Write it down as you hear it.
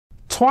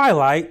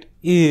Twilight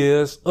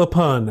is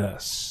upon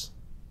us.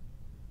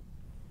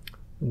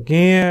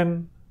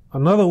 Again,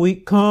 another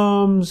week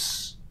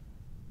comes,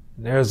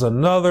 and there's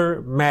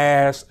another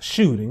mass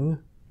shooting,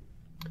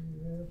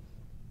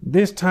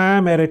 this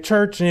time at a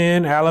church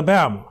in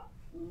Alabama.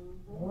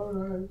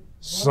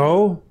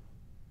 So,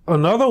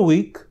 another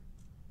week,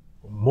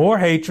 more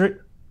hatred,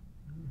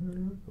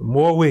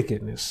 more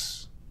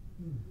wickedness.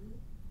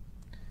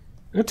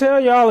 I tell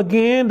y'all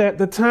again that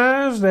the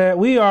times that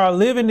we are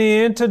living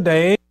in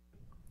today,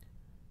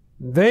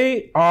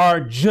 they are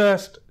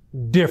just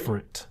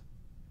different.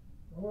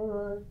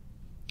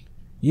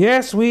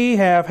 Yes, we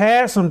have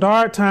had some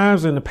dark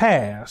times in the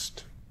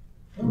past.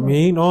 I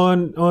mean,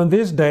 on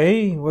this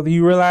day, whether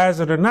you realize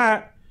it or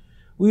not,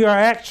 we are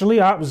actually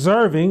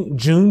observing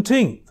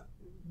Juneteenth,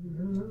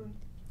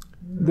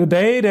 the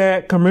day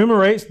that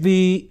commemorates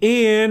the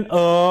end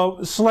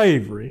of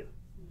slavery.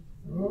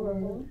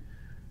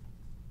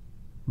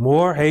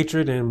 More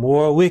hatred and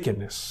more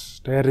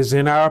wickedness that is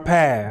in our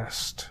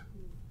past.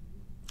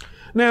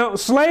 Now,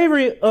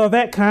 slavery of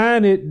that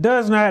kind, it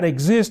does not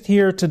exist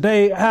here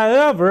today.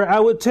 However, I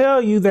would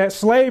tell you that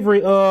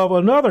slavery of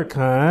another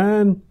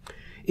kind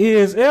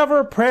is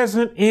ever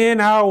present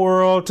in our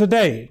world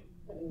today.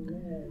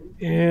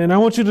 And I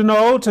want you to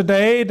know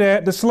today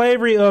that the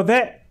slavery of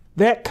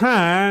that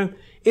kind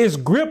is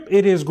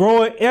it is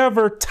growing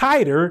ever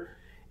tighter,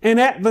 and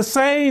at the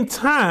same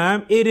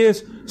time it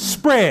is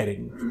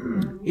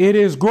spreading. It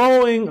is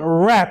growing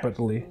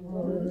rapidly.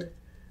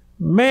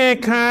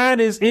 Mankind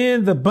is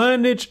in the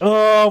bondage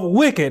of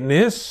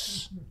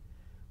wickedness.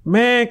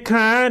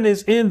 Mankind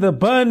is in the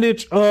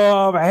bondage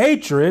of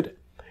hatred.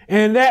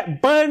 And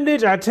that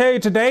bondage, I tell you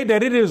today,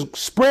 that it is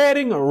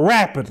spreading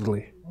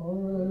rapidly.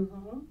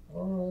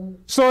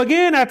 So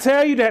again, I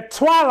tell you that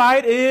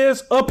twilight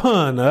is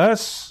upon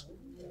us.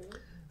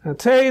 I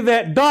tell you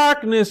that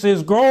darkness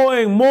is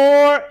growing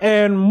more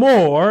and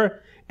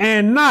more,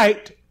 and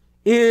night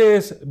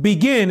is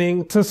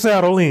beginning to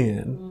settle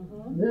in.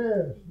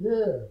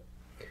 Yes.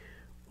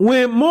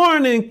 When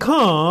morning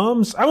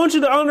comes, I want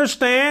you to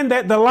understand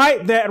that the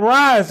light that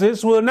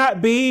rises will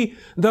not be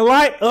the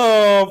light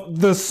of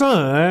the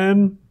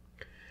sun.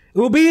 It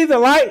will be the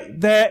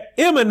light that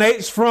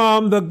emanates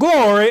from the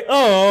glory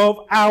of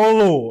our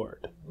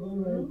Lord.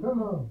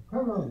 Come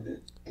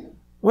on.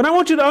 What I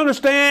want you to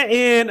understand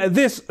in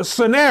this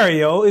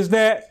scenario is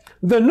that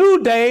the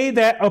new day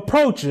that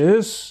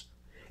approaches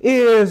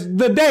is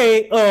the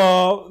day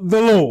of the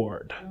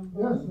Lord.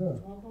 Yes, sir.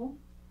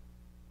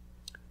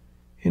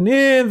 And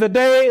in the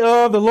day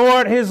of the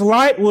Lord, his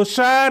light will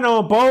shine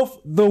on both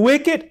the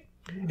wicked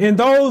and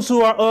those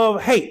who are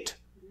of hate.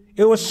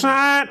 It will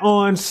shine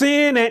on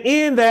sin, and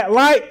in that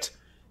light,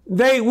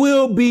 they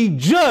will be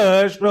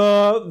judged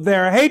of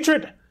their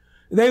hatred.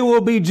 They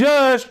will be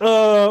judged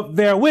of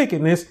their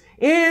wickedness.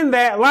 In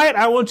that light,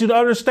 I want you to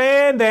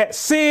understand that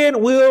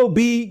sin will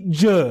be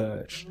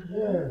judged.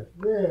 Yes.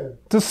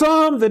 To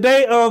some, the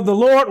day of the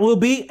Lord will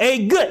be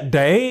a good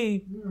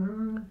day.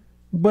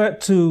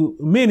 But to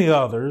many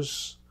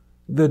others,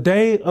 the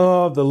day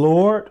of the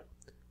Lord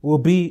will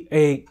be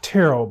a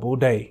terrible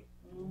day.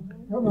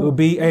 It will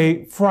be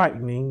a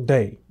frightening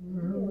day.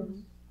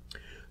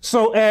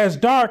 So as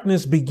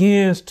darkness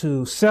begins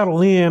to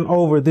settle in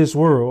over this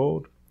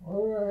world,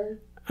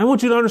 I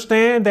want you to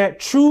understand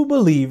that true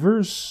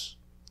believers,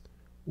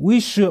 we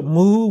should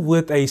move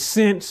with a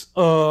sense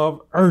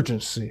of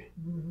urgency.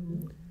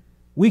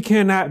 We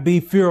cannot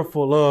be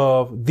fearful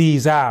of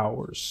these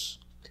hours.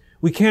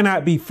 We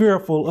cannot be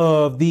fearful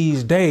of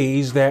these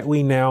days that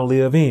we now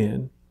live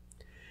in.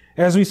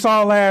 As we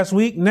saw last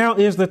week, now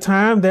is the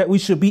time that we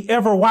should be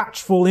ever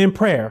watchful in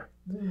prayer.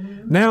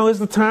 Now is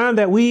the time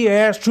that we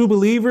as true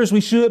believers, we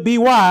should be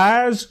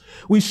wise,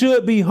 we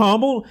should be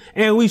humble,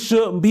 and we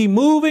should be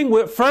moving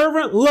with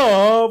fervent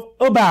love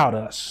about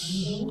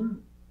us.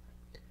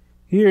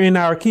 Here in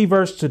our key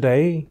verse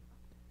today,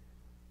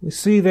 we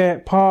see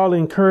that Paul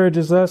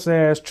encourages us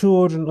as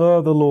children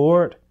of the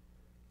Lord,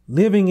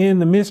 living in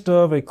the midst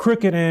of a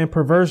crooked and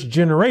perverse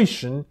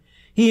generation.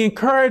 He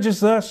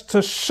encourages us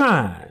to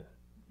shine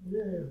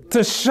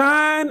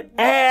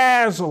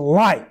as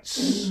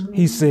lights,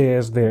 he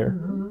says there.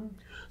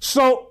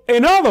 So,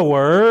 in other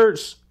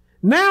words,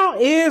 now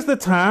is the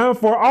time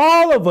for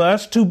all of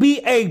us to be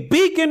a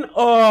beacon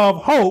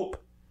of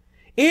hope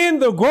in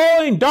the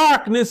growing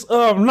darkness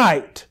of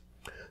night,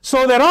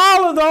 so that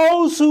all of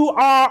those who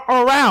are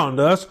around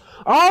us,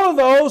 all of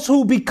those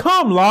who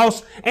become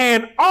lost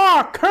and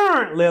are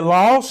currently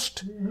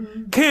lost,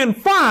 can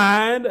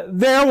find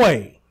their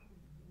way.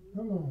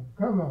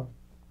 Come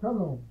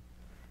on.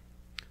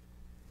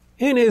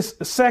 In his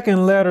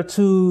second letter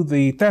to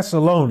the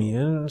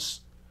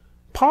Thessalonians,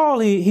 Paul,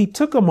 he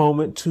took a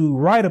moment to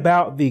write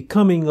about the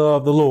coming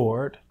of the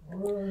Lord.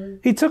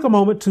 He took a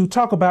moment to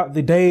talk about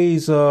the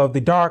days of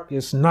the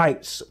darkest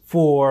nights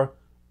for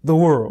the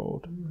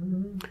world.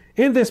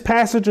 In this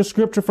passage of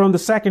scripture from the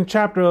second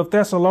chapter of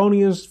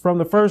Thessalonians, from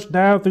the first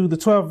down through the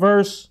 12th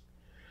verse,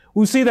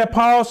 we see that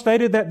Paul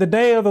stated that the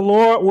day of the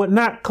Lord would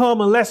not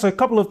come unless a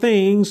couple of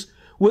things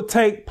would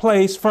take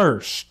place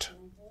first.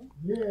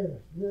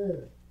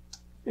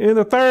 In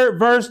the third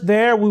verse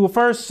there, we will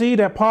first see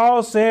that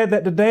Paul said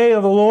that the day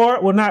of the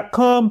Lord will not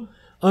come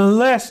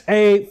unless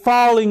a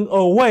falling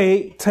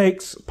away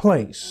takes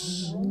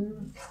place.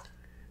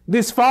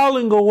 This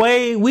falling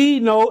away we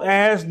know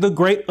as the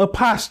great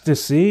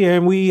apostasy,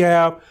 and we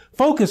have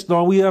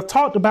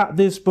talked about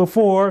this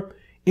before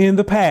in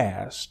the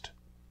past.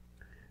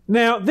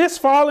 Now, this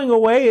falling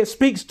away, it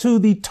speaks to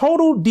the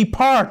total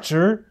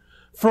departure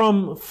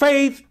from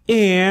faith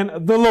in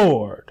the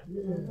Lord.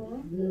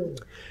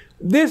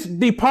 This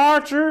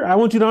departure, I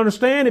want you to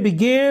understand, it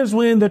begins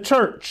when the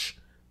church,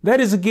 that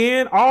is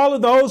again, all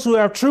of those who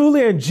have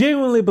truly and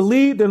genuinely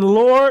believed in the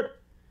Lord,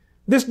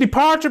 this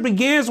departure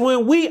begins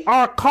when we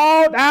are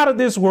called out of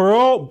this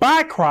world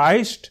by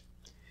Christ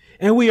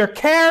and we are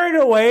carried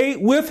away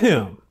with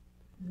him.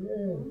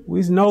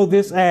 We know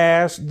this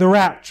as the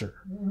rapture.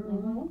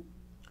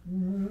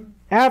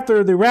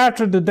 After the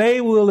rapture, the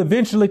day will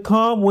eventually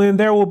come when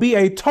there will be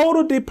a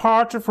total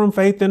departure from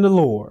faith in the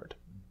Lord.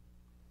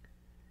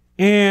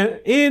 And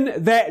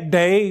in that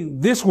day,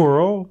 this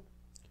world,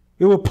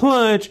 it will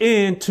plunge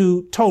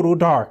into total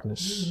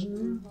darkness.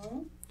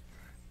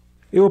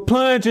 It will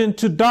plunge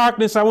into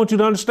darkness, I want you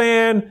to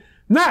understand,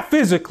 not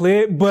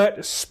physically,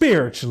 but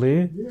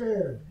spiritually.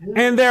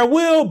 And there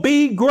will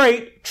be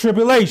great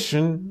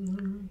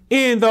tribulation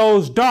in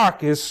those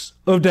darkest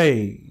of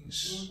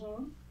days.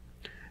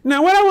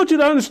 Now, what I want you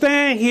to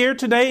understand here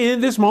today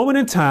in this moment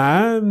in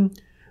time,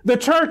 the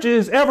church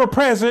is ever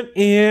present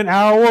in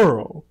our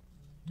world.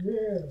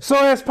 So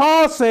as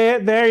Paul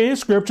said there in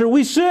scripture,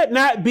 we should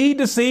not be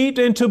deceived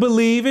into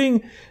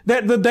believing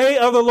that the day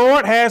of the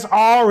Lord has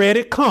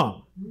already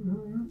come.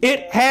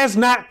 It has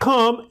not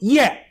come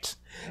yet.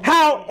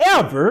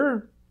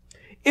 However,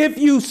 if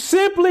you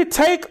simply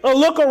take a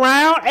look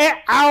around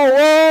at our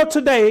world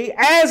today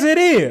as it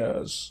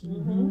is,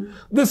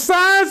 the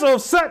signs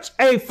of such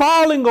a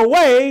falling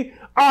away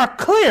are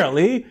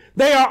clearly,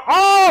 they are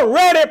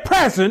already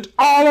present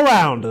all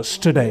around us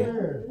today.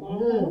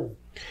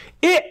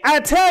 I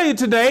tell you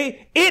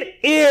today, it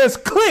is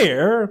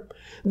clear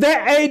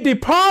that a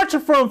departure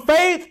from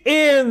faith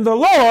in the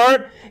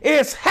Lord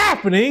is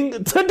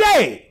happening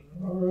today.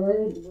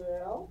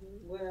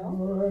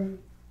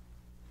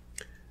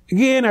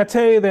 Again, I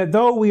tell you that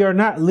though we are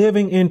not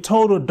living in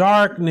total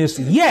darkness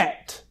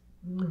yet,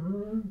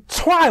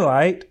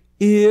 twilight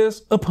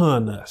is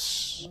upon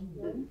us.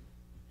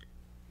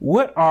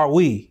 What are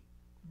we,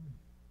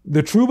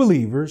 the true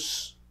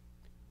believers,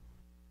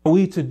 are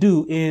we to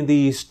do in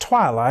these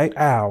twilight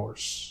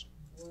hours?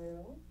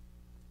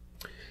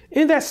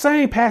 In that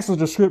same passage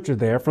of scripture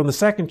there from the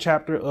second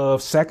chapter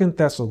of 2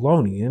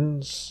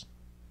 Thessalonians,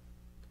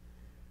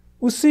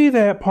 we'll see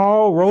that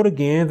Paul wrote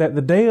again that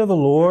the day of the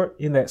Lord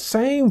in that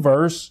same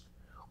verse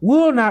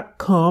will not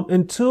come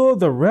until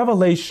the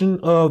revelation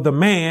of the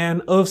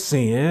man of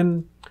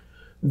sin,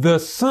 the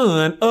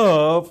son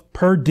of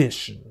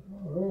perdition.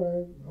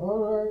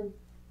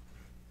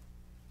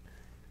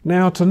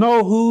 Now, to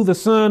know who the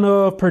son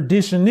of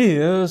perdition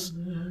is,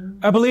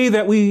 I believe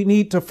that we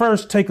need to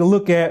first take a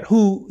look at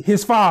who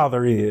his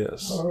father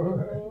is.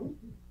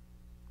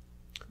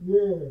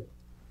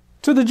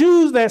 To the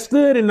Jews that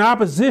stood in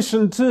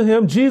opposition to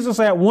him, Jesus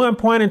at one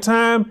point in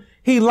time,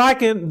 he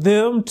likened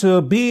them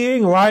to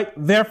being like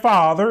their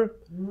father,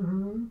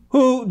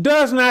 who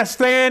does not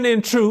stand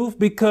in truth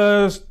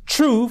because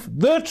truth,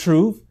 the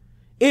truth,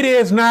 it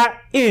is not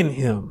in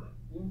him.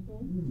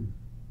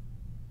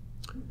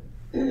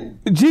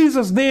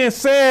 Jesus then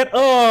said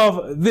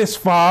of this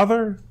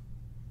father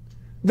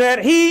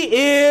that he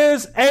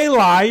is a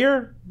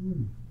liar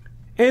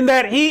and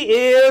that he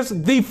is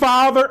the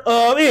father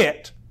of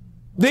it,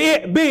 the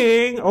it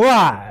being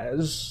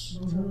lies.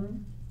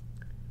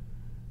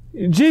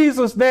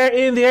 Jesus there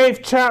in the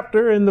 8th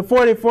chapter in the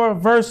 44th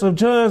verse of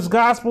John's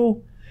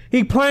gospel,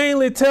 he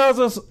plainly tells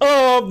us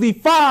of the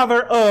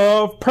father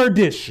of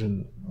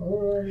perdition.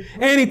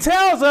 And he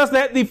tells us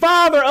that the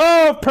father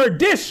of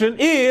perdition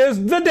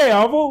is the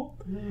devil.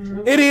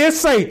 It is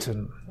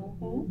Satan.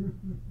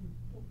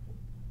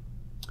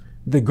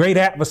 The great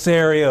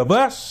adversary of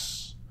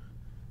us,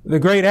 the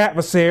great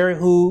adversary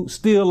who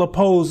still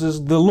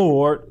opposes the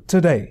Lord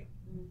today.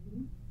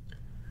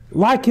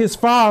 Like his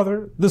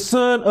father, the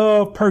son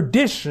of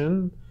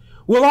perdition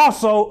will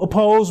also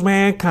oppose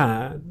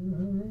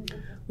mankind.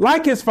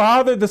 Like his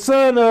father, the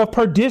son of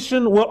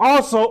perdition will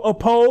also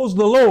oppose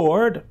the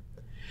Lord.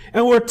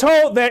 And we're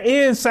told that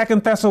in 2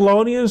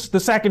 Thessalonians, the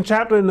 2nd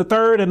chapter, in the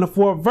 3rd and the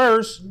 4th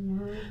verse,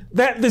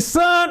 that the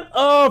son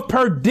of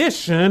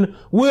perdition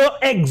will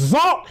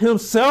exalt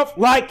himself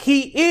like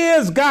he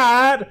is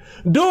God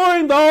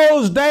during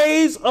those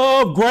days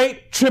of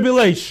great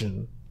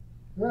tribulation.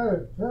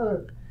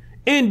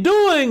 In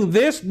doing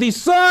this, the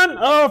son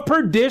of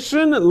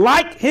perdition,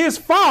 like his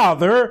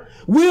father,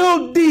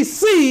 will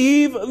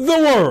deceive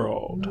the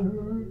world.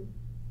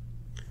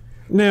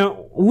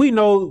 Now, we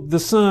know the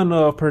son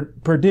of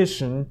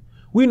perdition.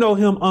 We know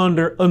him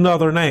under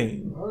another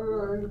name.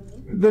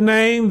 The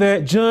name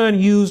that John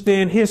used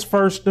in his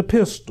first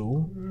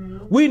epistle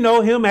We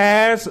know him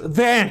as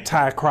the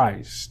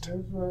Antichrist. That's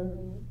right.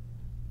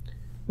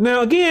 Now,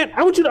 again,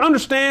 I want you to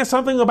understand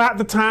something about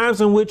the times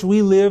in which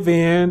we live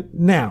in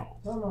now.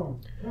 Come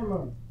on. Come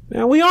on.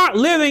 Now, we aren't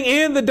living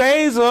in the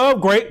days of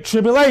great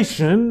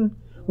tribulation.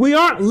 We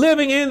aren't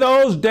living in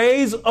those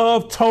days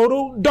of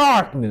total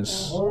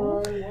darkness.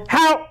 All right.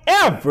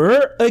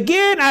 However,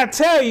 again, I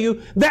tell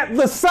you that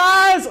the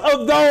signs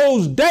of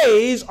those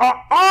days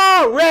are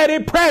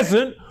already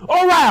present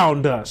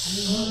around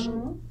us.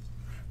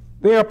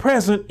 They are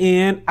present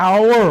in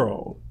our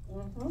world.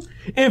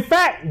 In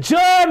fact,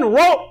 John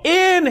wrote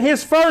in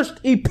his first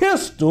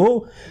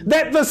epistle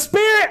that the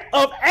spirit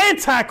of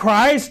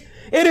Antichrist,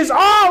 it is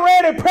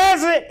already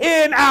present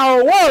in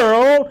our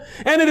world,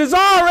 and it is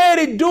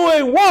already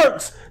doing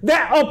works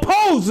that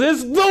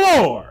opposes the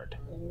Lord.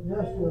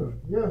 Yes, sir.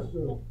 Yes,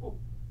 sir.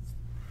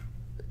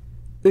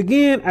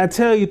 Again, I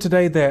tell you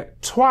today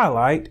that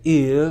twilight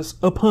is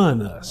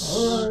upon us.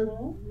 All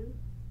right.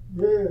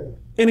 Yeah.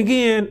 And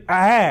again,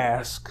 I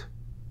ask,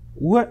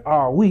 what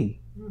are we,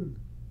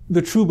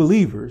 the true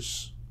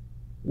believers,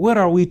 what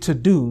are we to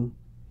do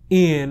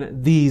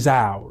in these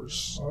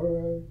hours? All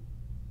right.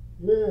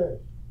 Yeah.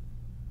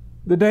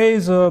 The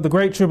days of the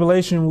Great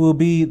Tribulation will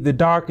be the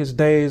darkest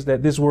days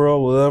that this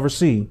world will ever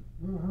see.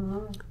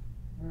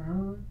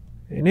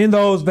 And in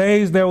those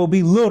days, there will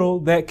be little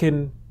that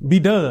can be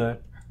done.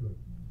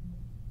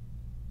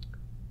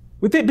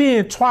 With it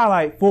being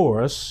twilight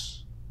for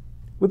us,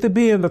 with it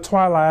being the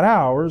twilight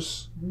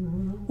hours,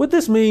 what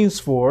this means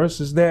for us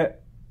is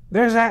that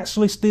there's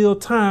actually still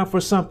time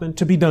for something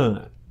to be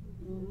done.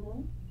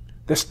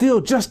 There's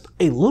still just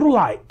a little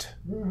light.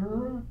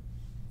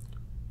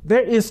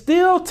 There is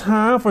still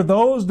time for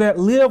those that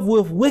live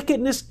with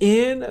wickedness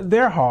in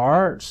their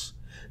hearts,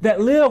 that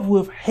live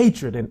with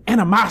hatred and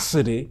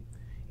animosity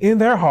in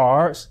their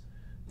hearts.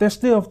 There's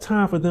still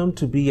time for them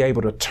to be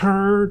able to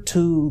turn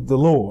to the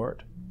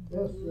Lord.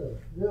 Yes, sir.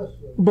 Yes,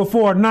 sir.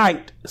 Before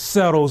night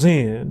settles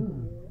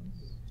in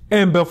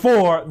and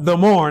before the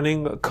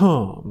morning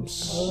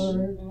comes. All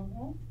right.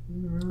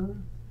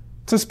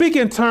 To speak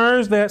in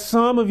terms that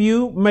some of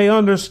you may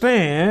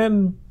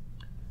understand,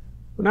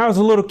 when I was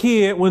a little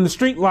kid, when the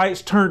street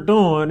lights turned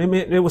on, it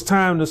meant it was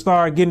time to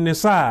start getting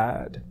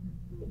inside.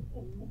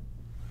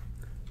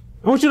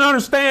 I want you to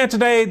understand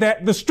today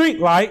that the street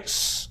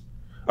lights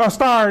are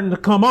starting to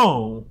come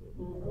on.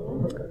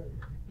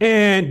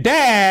 And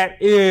Dad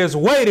is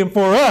waiting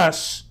for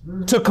us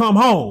to come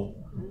home.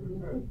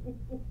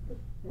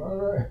 All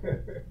right.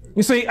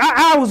 You see,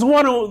 I was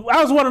one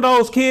of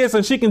those kids,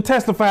 and she can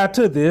testify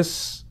to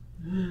this.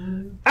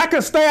 I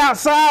could stay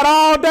outside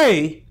all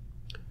day,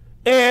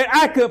 and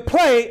I could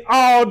play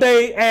all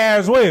day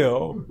as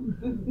well.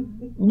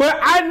 But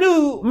I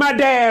knew my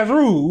dad's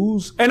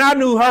rules, and I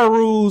knew her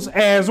rules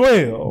as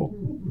well.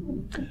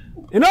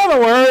 In other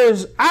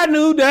words, I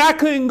knew that I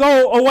couldn't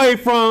go away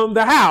from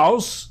the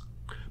house,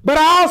 but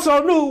I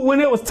also knew when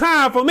it was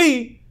time for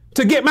me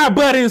to get my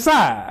butt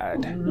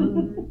inside.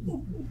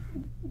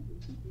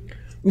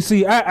 You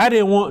see, I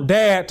didn't want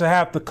Dad to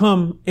have to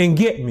come and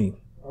get me,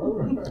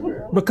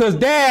 because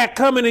Dad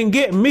coming and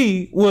getting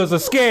me was a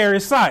scary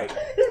sight.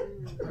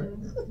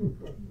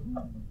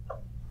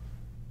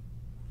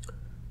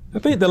 I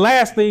think the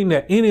last thing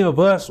that any of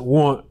us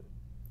want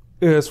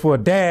is for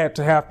Dad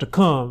to have to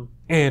come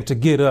and to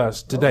get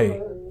us today.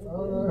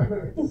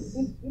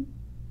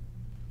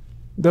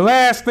 The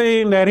last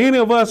thing that any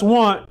of us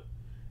want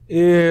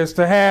is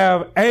to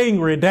have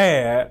angry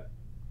dad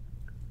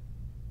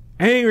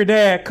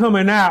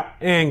coming out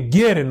and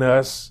getting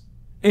us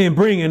and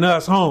bringing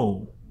us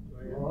home.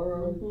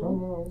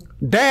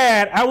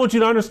 Dad, I want you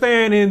to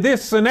understand, in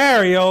this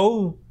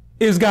scenario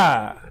is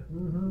God.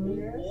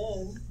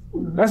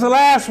 That's the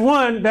last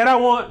one that I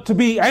want to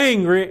be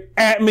angry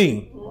at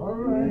me.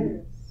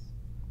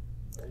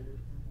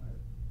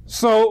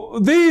 So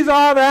these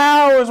are the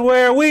hours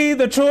where we,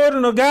 the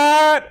children of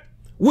God,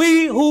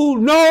 we who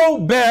know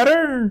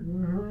better,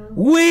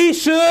 we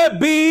should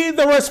be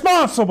the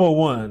responsible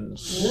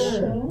ones.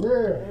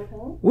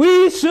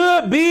 We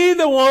should be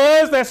the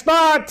ones that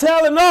start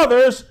telling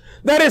others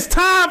that it's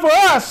time for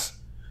us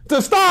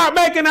to start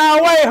making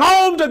our way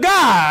home to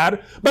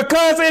God,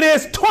 because it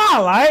is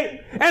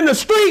twilight and the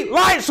street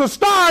lights are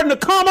starting to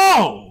come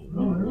on.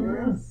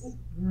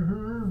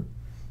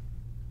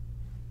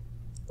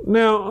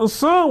 Now,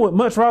 some would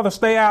much rather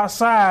stay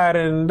outside,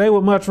 and they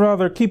would much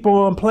rather keep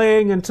on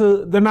playing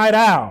into the night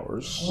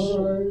hours.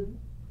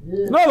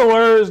 In other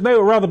words, they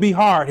would rather be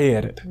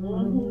hard-headed.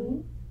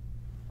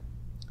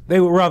 They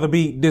would rather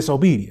be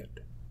disobedient.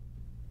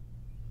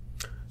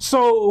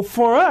 So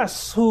for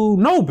us who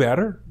know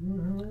better,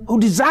 who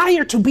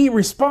desire to be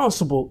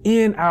responsible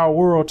in our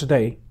world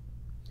today,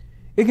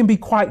 it can be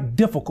quite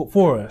difficult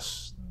for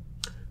us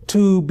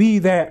to be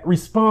that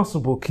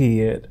responsible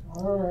kid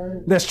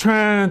that's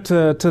trying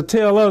to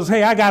tell us,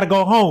 hey, I got to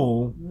go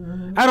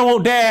home. I don't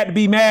want Dad to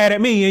be mad at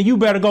me, and you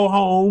better go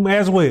home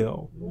as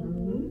well.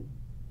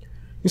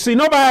 You see,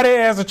 nobody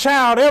as a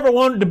child ever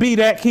wanted to be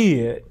that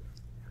kid.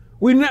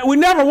 We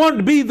never wanted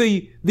to be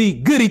the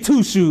goody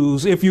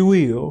two-shoes, if you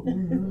will.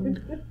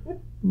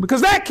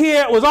 Because that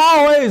kid was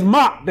always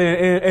mocked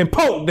and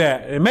poked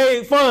at and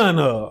made fun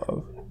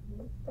of.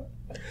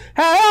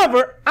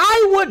 However,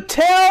 I would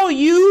tell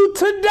you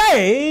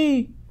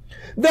today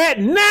that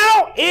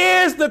now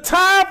is the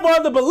time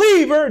for the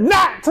believer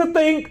not to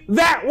think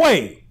that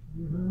way.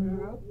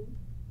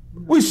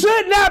 We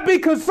should not be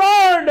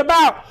concerned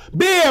about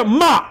being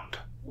mocked,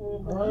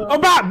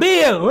 about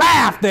being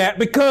laughed at,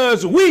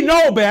 because we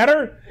know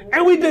better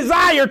and we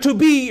desire to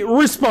be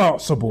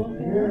responsible.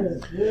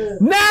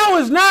 Now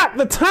is not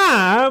the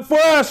time for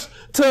us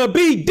to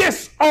be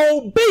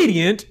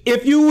disobedient,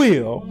 if you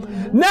will.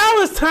 Now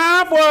is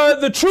time for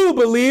the true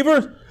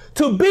believers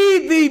to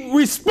be the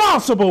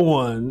responsible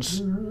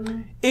ones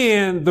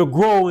in the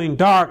growing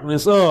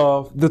darkness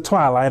of the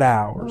twilight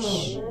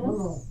hours.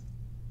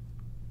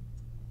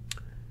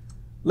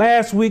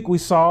 Last week we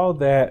saw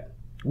that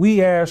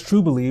we as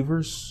true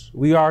believers,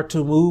 we are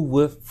to move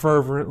with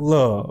fervent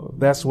love.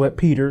 That's what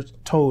Peter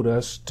told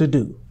us to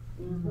do.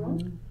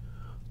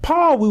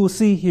 Paul, we will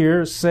see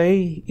here,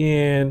 say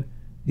in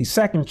the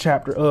 2nd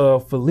chapter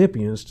of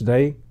Philippians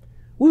today,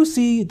 we'll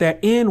see that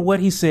in what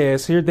he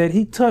says here, that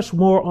he touched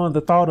more on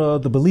the thought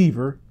of the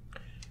believer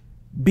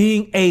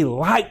being a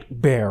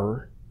light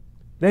bearer,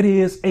 that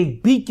is a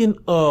beacon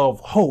of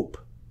hope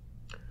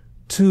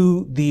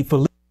to the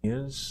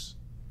Philippians,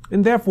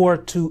 and therefore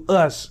to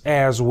us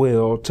as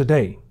well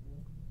today.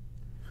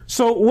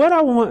 So what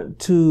I want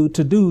to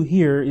do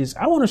here is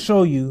I want to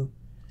show you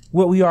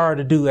what we are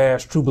to do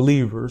as true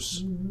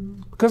believers.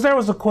 Because there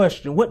was a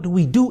question, what do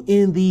we do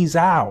in these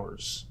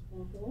hours?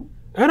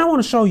 And I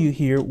want to show you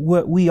here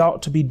what we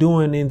ought to be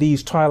doing in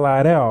these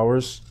twilight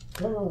hours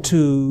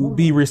to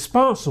be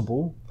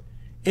responsible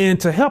and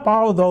to help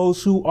all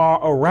those who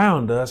are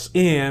around us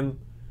in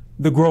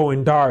the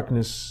growing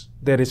darkness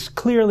that is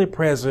clearly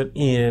present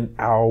in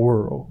our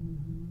world.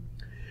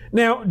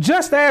 Now,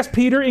 just as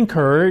Peter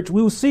encouraged,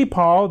 we will see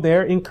Paul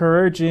there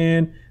encourage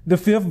in the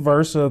 5th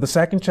verse of the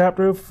 2nd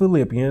chapter of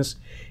Philippians.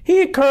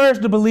 He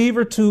encouraged the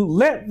believer to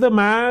let the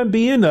mind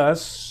be in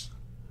us,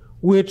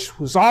 which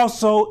was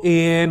also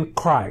in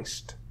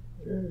Christ.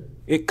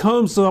 It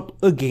comes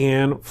up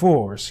again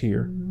for us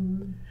here.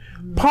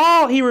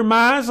 Paul, he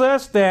reminds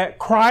us that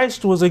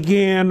Christ was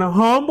again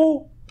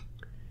humble.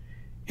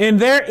 And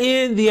there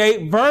in the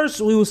 8th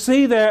verse, we will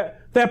see that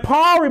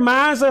Paul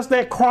reminds us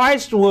that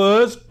Christ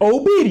was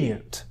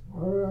obedient.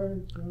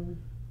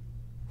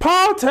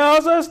 Paul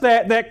tells us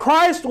that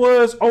Christ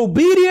was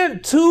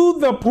obedient to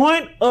the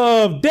point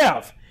of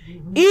death,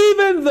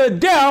 even the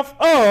death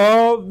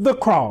of the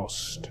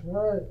cross.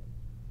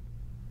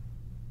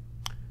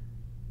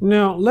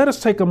 Now, let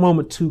us take a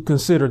moment to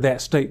consider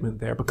that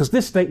statement there, because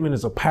this statement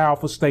is a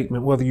powerful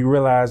statement, whether you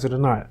realize it or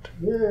not.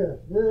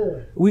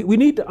 We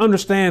need to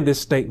understand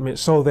this statement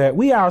so that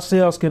we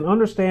ourselves can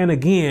understand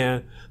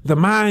again the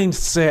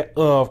mindset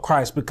of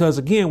Christ, because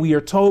again, we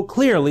are told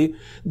clearly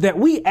that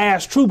we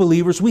as true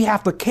believers, we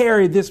have to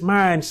carry this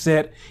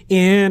mindset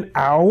in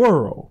our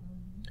world.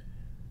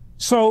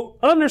 So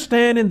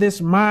understanding this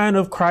mind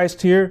of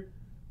Christ here,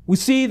 we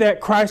see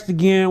that Christ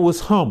again was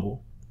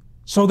humble.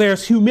 So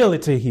there's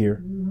humility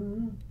here.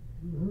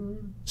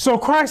 So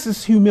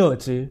Christ's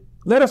humility,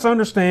 let us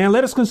understand,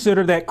 let us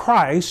consider that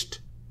Christ,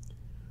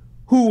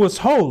 who was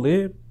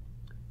holy,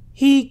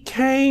 he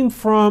came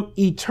from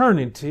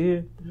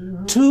eternity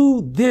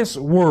to this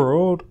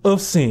world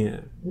of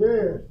sin.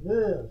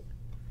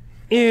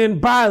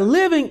 And by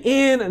living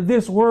in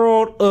this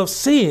world of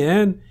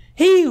sin,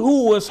 he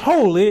who was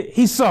holy,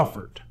 he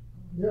suffered.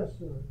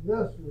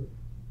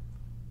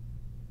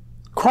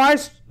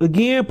 Christ,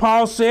 again,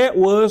 Paul said,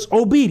 was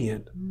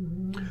obedient.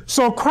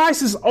 So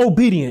Christ's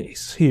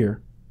obedience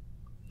here,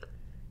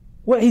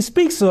 what he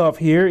speaks of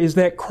here is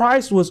that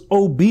Christ was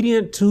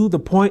obedient to the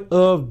point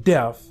of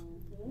death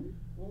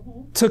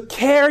to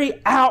carry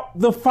out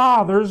the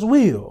Father's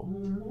will.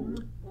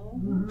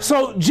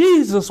 So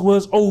Jesus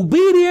was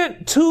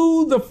obedient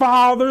to the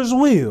Father's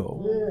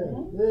will.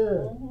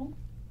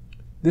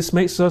 This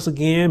makes us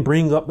again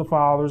bring up the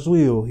Father's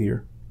will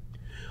here.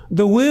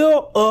 The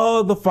will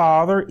of the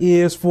Father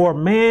is for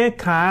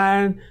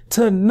mankind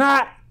to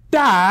not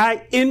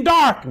die in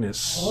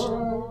darkness.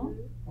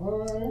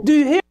 Do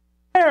you hear?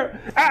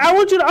 I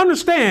want you to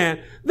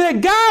understand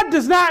that God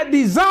does not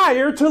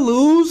desire to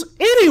lose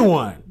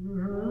anyone.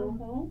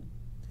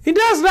 He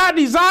does not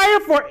desire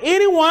for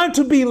anyone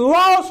to be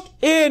lost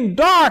in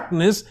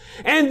darkness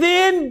and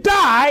then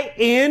die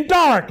in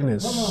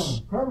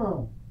darkness.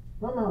 Come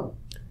on.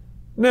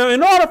 Now,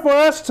 in order for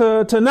us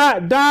to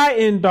not die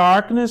in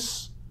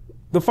darkness,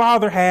 the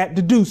Father had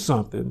to do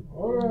something.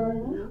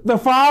 The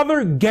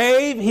Father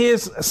gave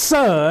his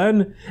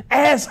Son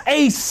as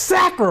a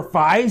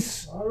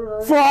sacrifice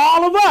for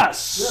all of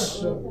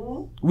us.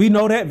 We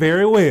know that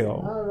very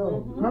well.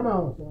 Come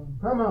on, son.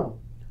 Come on.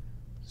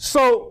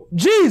 So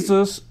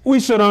Jesus, we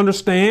should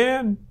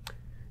understand,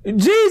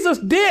 Jesus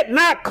did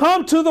not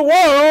come to the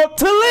world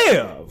to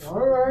live. All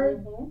right.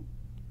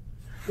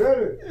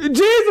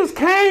 Jesus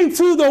came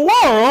to the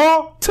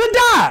world to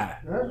die.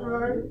 That's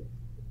right.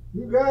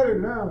 You got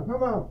it now.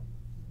 Come on.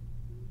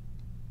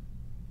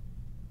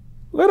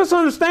 Let us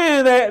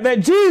understand that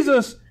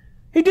Jesus,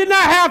 he did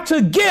not have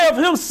to give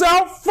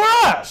himself for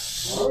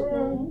us,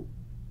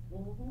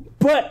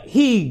 but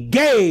he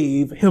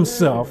gave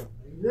himself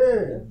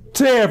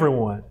to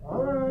everyone.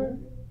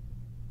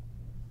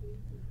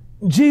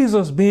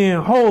 Jesus,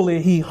 being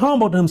holy, he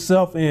humbled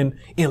himself in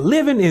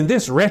living in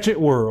this wretched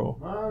world,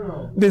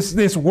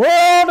 this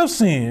world of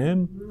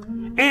sin,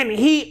 and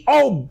he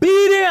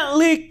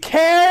obediently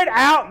carried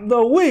out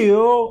the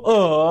will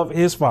of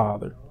his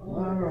Father.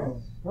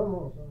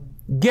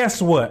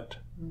 Guess what?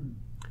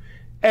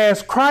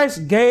 As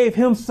Christ gave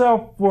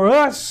himself for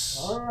us,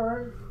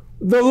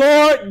 the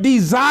Lord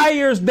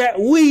desires that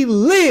we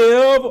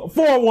live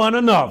for one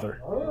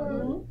another.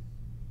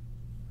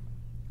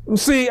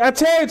 See, I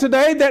tell you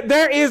today that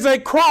there is a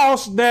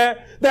cross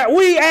that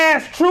we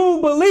as true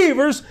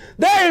believers,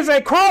 there is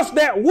a cross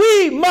that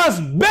we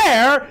must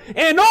bear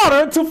in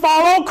order to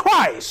follow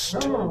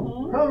Christ. Come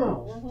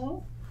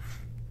on.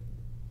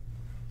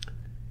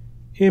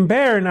 In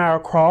bearing our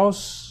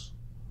cross,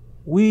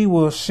 we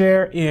will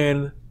share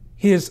in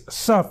his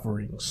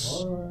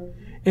sufferings,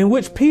 in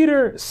which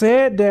Peter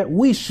said that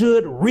we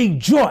should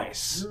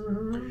rejoice.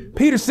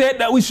 Peter said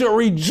that we should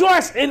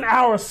rejoice in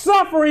our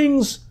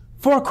sufferings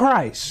for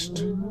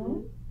Christ.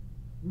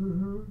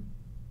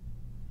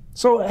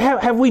 So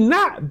have we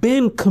not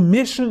been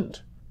commissioned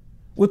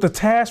with the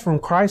task from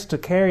Christ to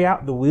carry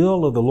out the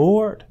will of the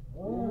Lord?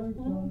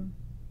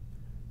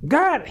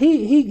 God,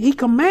 he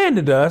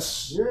commanded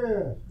us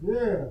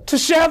to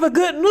share the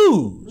good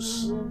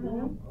news.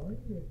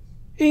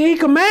 He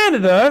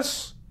commanded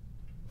us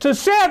to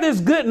share this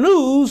good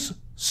news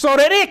so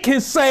that it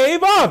can save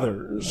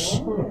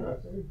others.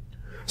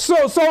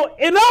 So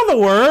in other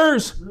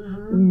words,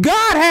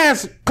 God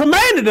has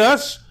commanded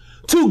us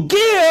to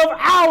give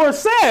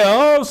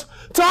ourselves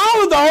to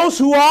all of those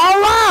who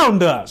are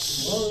around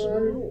us.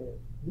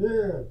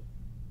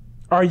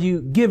 Are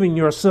you giving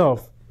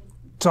yourself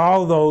to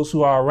all those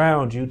who are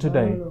around you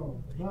today?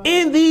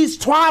 In these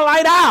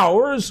twilight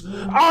hours,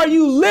 are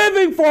you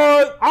living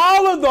for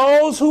all of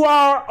those who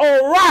are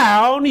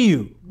around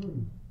you?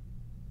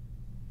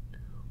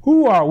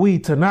 Who are we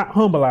to not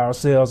humble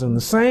ourselves in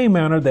the same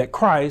manner that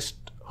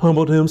Christ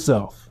humbled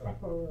himself?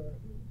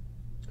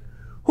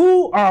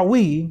 Who are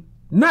we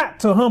not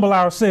to humble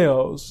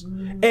ourselves,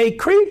 a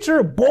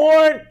creature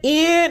born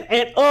in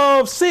and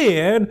of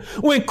sin,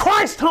 when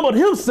Christ humbled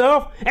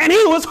himself and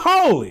he was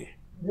holy?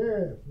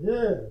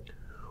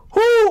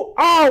 Who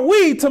are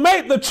we to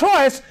make the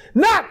choice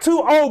not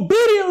to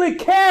obediently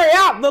carry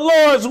out the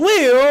Lord's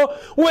will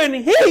when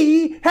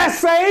he has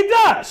saved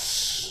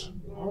us?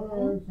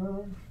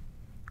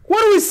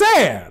 What are we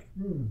saying?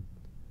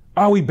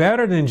 Are we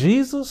better than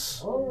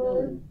Jesus?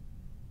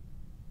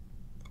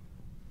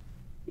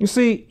 You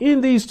see,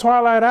 in these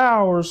twilight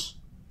hours,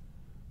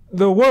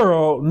 the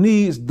world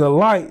needs the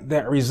light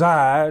that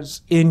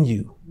resides in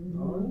you.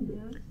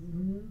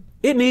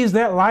 It needs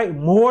that light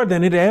more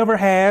than it ever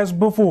has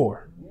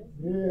before.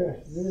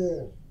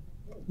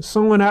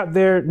 Someone out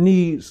there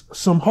needs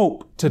some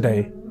hope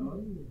today.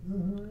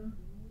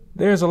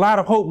 There's a lot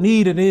of hope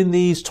needed in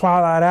these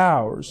twilight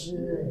hours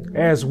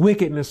as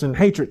wickedness and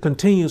hatred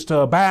continues to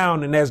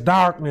abound and as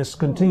darkness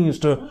continues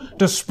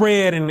to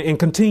spread and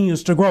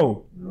continues to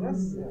grow.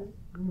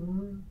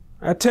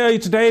 I tell you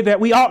today that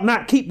we ought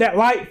not keep that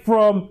light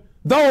from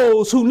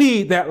those who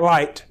need that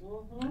light.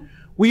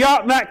 We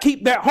ought not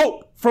keep that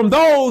hope from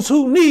those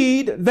who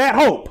need that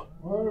hope.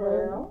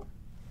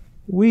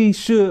 We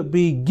should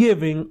be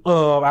giving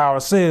of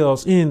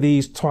ourselves in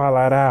these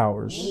twilight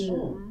hours.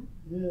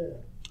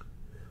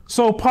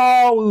 So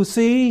Paul, we will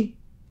see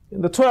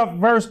in the 12th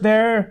verse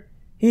there,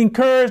 he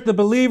encouraged the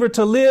believer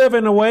to live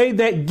in a way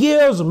that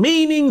gives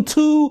meaning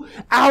to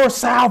our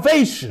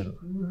salvation.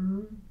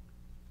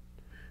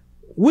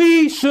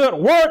 We should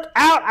work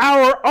out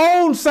our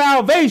own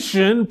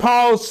salvation,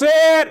 Paul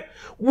said,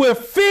 with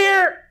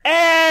fear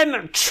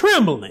and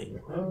trembling.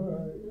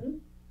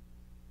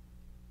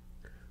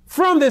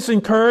 From this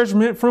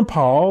encouragement from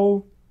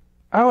Paul,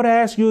 I would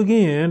ask you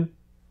again,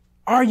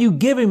 are you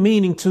giving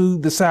meaning to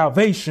the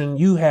salvation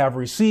you have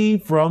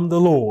received from the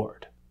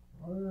Lord?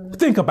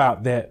 Think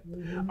about that.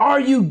 Are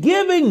you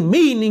giving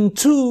meaning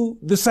to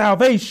the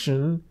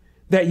salvation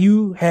that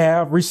you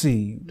have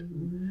received?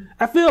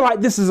 I feel like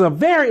this is a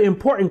very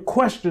important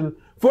question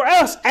for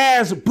us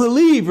as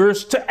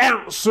believers to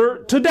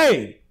answer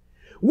today.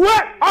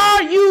 What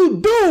are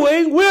you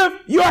doing with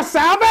your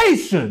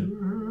salvation?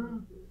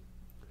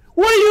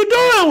 What are you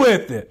doing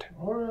with it?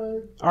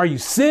 Are you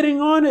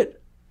sitting on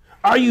it?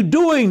 Are you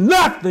doing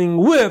nothing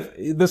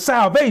with the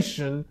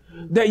salvation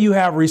that you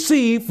have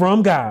received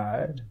from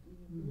God?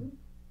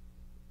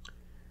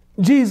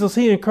 Jesus,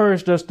 he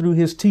encouraged us through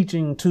his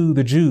teaching to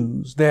the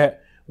Jews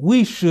that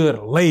we should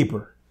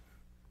labor,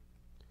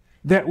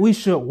 that we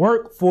should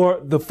work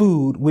for the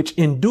food which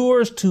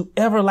endures to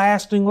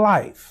everlasting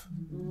life.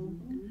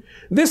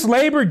 This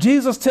labor,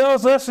 Jesus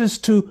tells us, is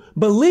to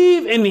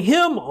believe in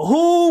him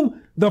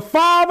whom the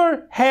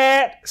Father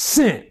had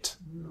sent.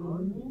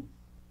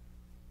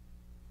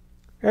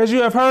 As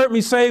you have heard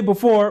me say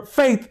before,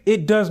 faith,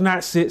 it does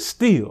not sit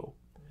still.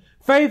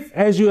 Faith,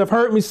 as you have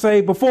heard me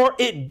say before,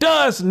 it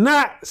does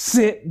not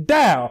sit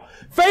down.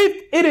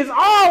 Faith, it is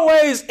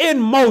always in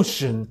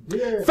motion.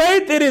 Yeah.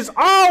 Faith, it is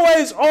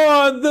always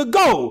on the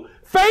go.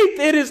 Faith,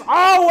 it is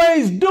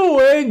always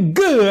doing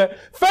good.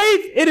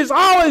 Faith, it is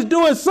always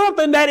doing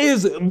something that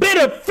is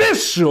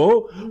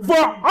beneficial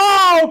for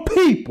all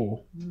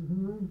people.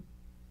 Mm-hmm.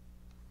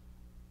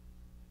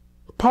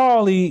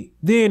 Paul, he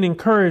then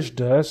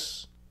encouraged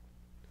us.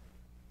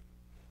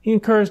 He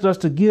encouraged us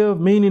to give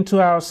meaning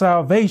to our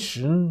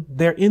salvation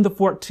there in the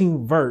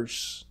 14th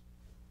verse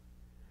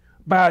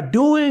by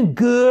doing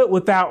good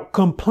without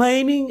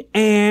complaining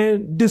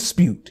and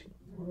disputing.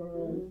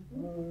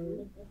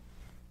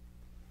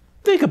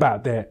 Think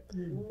about that.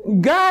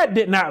 God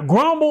did not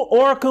grumble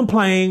or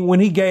complain when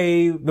he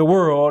gave the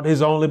world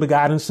his only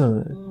begotten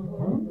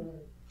son.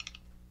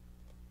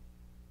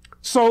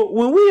 So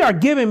when we are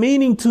giving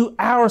meaning to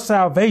our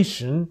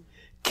salvation,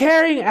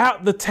 carrying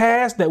out the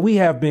task that we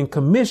have been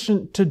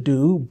commissioned to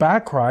do by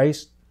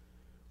Christ,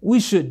 we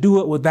should do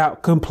it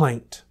without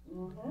complaint.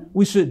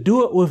 We should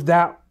do it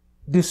without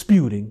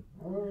disputing.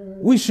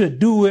 We should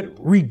do it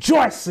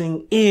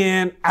rejoicing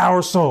in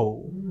our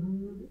soul.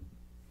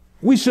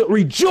 We should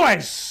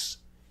rejoice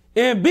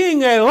in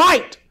being a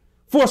light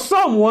for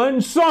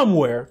someone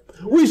somewhere.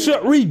 We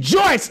should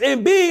rejoice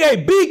in being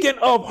a beacon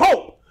of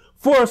hope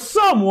for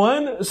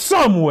someone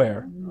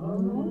somewhere.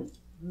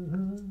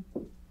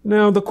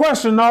 Now, the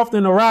question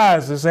often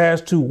arises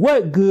as to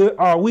what good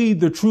are we,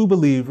 the true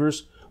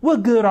believers,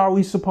 what good are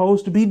we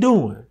supposed to be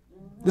doing?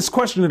 This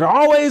question that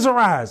always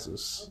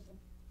arises.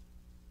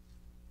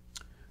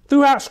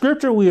 Throughout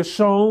Scripture, we are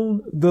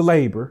shown the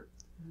labor,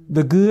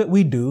 the good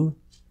we do.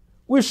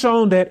 We're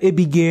shown that it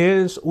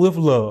begins with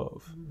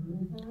love.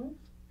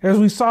 As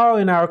we saw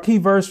in our key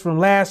verse from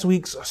last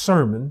week's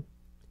sermon,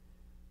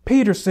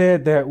 Peter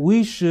said that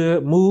we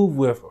should move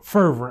with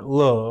fervent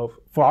love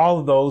for all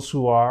of those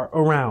who are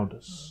around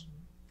us.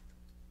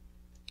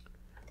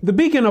 The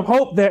beacon of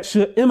hope that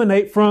should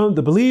emanate from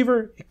the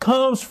believer, it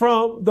comes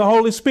from the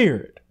Holy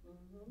Spirit.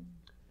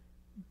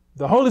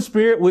 The Holy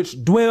Spirit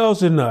which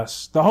dwells in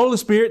us, the Holy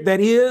Spirit that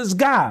is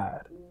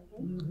God.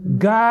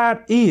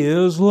 God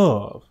is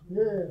love.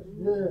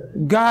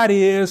 God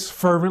is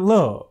fervent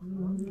love.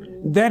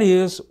 That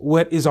is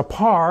what is a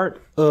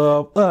part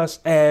of us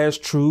as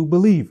true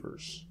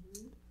believers.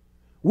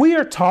 We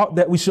are taught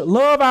that we should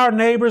love our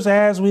neighbors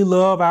as we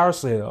love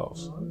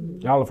ourselves.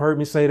 Y'all have heard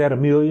me say that a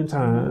million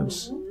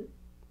times.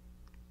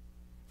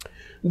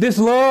 This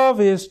love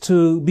is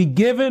to be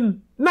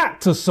given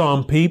not to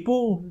some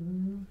people.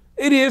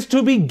 It is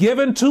to be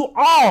given to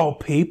all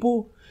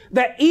people.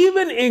 That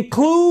even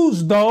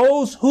includes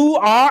those who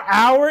are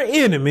our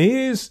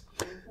enemies.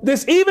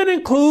 This even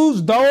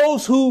includes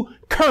those who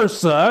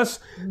curse us.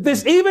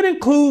 This even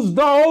includes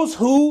those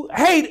who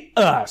hate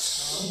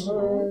us.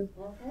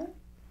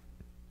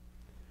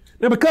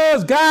 Now,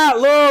 because God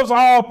loves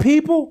all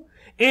people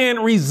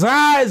and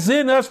resides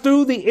in us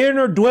through the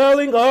inner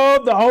dwelling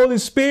of the Holy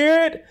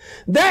Spirit,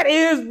 that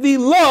is the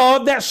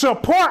love that shall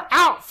pour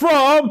out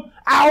from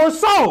our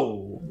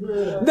soul.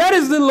 That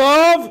is the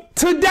love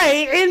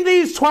today in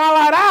these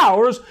twilight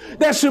hours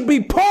that should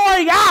be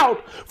pouring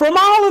out from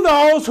all of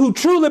those who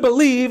truly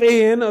believe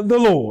in the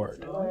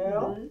Lord.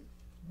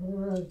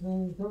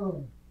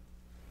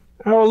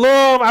 Our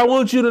love, I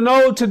want you to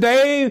know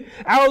today,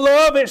 our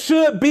love, it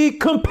should be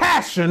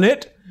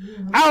compassionate.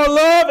 Our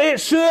love, it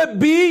should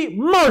be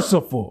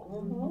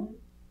merciful.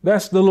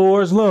 That's the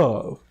Lord's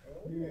love.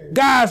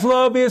 God's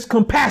love is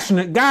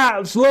compassionate.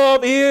 God's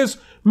love is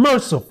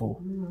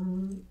merciful.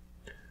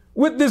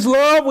 With this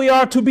love, we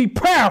are to be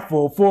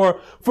prayerful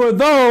for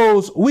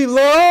those we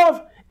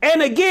love.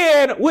 And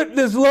again, with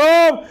this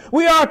love,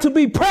 we are to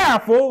be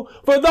prayerful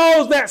for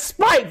those that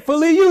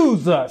spitefully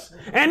use us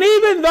and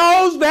even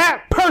those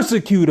that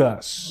persecute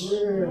us.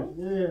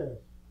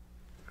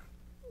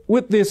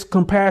 With this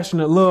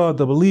compassionate love,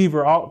 the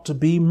believer ought to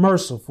be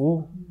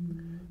merciful.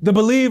 The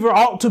believer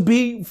ought to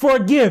be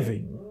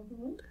forgiving.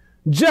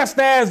 Just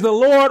as the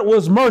Lord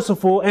was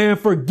merciful and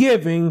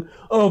forgiving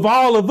of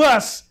all of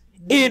us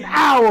in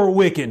our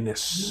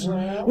wickedness,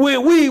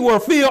 when we were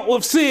filled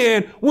with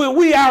sin, when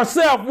we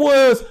ourselves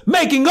was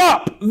making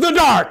up the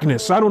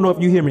darkness. I don't know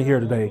if you hear me here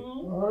today.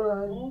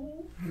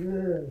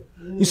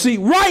 You see,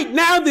 right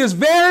now, this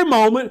very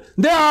moment,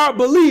 there are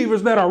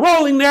believers that are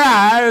rolling their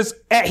eyes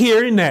at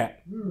hearing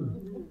that.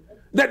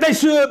 That they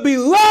should be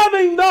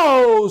loving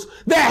those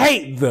that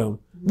hate them,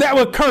 that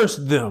would curse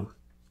them.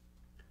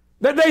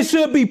 That they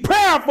should be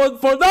prayerful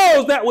for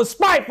those that would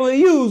spitefully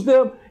use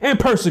them and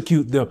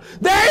persecute them.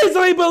 There is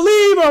a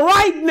believer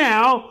right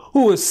now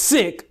who is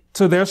sick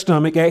to their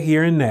stomach at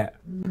hearing that.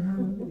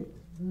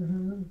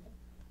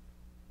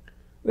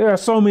 There are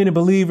so many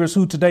believers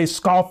who today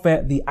scoff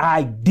at the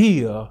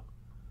idea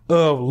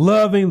of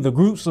loving the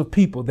groups of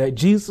people that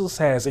Jesus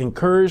has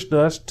encouraged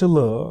us to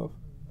love.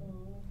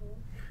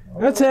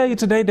 I tell you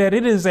today that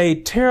it is a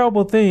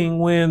terrible thing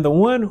when the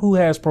one who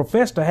has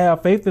professed to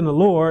have faith in the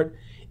Lord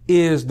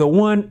is the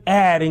one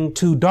adding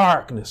to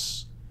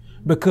darkness,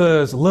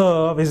 because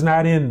love is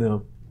not in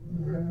them.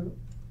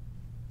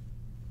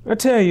 I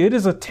tell you, it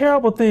is a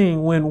terrible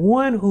thing when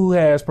one who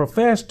has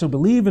professed to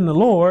believe in the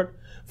Lord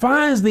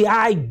finds the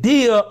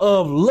idea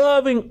of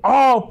loving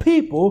all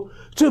people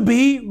to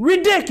be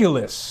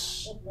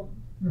ridiculous.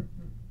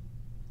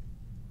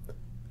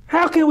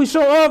 How can we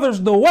show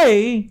others the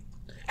way?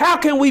 How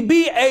can we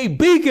be a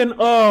beacon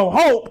of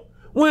hope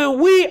when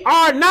we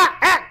are not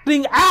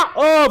acting out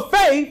of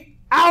faith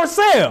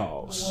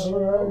ourselves?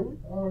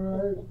 All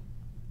right.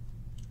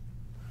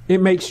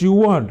 It makes you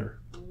wonder.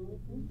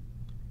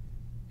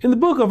 In the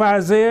book of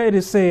Isaiah, it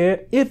is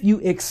said, if you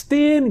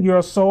extend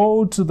your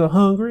soul to the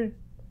hungry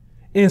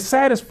and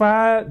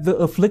satisfy the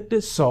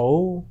afflicted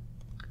soul,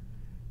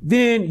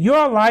 then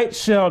your light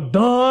shall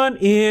dawn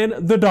in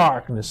the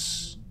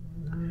darkness,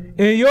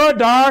 and your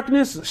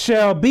darkness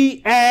shall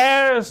be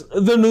as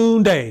the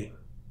noonday.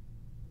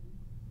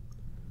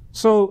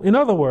 So, in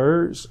other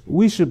words,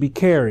 we should be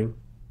caring.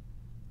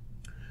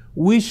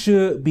 We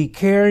should be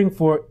caring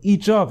for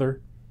each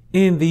other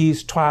in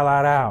these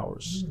twilight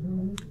hours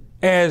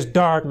as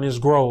darkness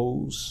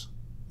grows.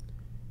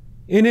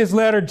 In his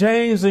letter,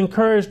 James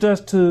encouraged us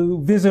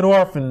to visit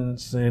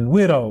orphans and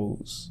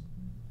widows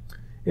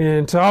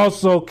and to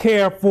also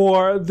care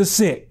for the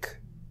sick.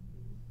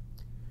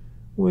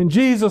 When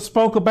Jesus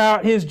spoke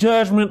about his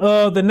judgment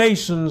of the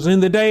nations in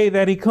the day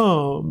that he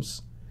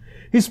comes,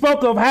 he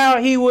spoke of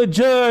how he would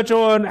judge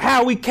on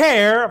how we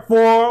care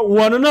for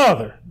one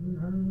another.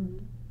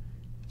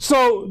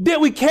 So,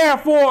 did we care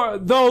for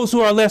those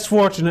who are less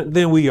fortunate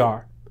than we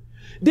are?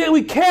 Did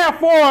we care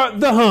for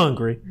the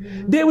hungry?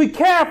 Did we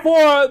care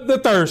for the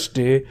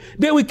thirsty?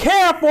 Did we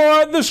care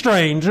for the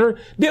stranger?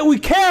 Did we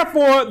care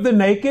for the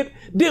naked?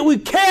 Did we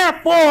care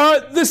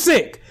for the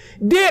sick?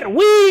 Did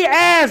we,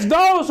 as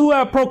those who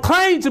have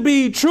proclaimed to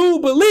be true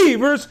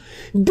believers,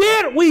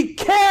 did we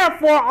care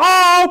for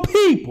all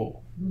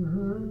people?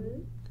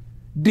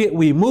 Did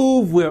we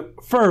move with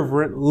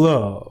fervent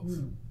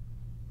love?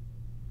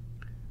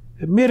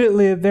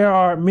 Admittedly, there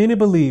are many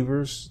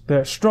believers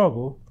that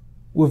struggle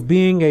with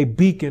being a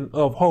beacon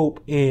of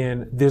hope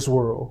in this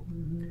world,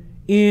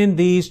 in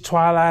these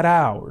twilight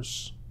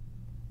hours.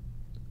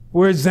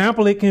 For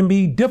example, it can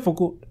be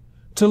difficult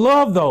to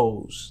love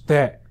those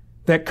that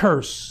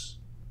curse,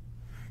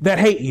 that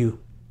hate you.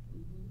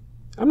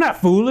 I'm not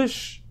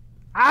foolish.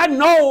 I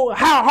know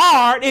how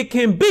hard it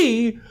can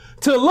be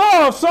to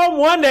love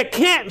someone that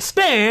can't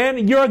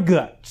stand your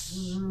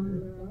guts,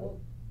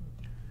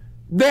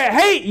 that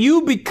hate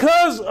you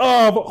because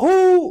of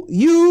who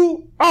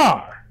you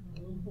are.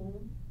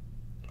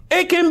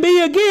 It can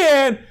be,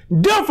 again,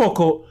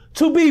 difficult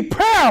to be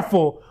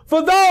prayerful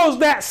for those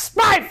that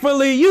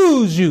spitefully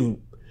use you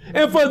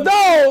and for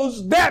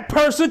those that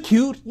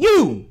persecute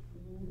you.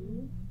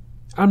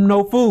 I'm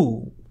no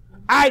fool.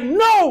 I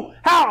know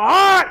how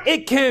hard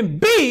it can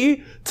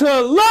be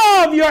to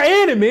love your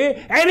enemy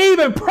and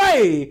even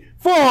pray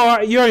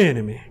for your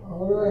enemy.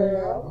 All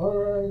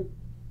right.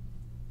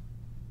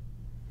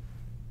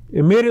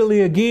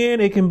 Admittedly,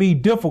 again, it can be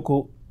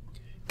difficult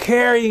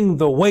carrying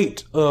the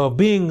weight of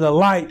being a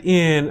light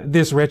in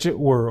this wretched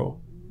world.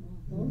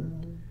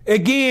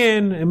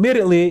 Again,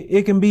 admittedly,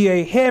 it can be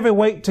a heavy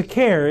weight to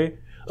carry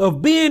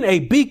of being a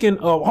beacon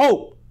of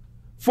hope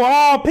for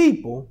all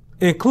people,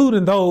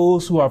 including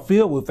those who are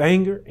filled with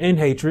anger and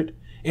hatred,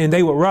 and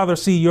they would rather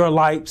see your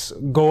lights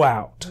go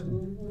out.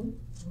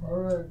 All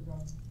right.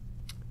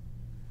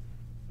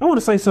 I want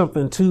to say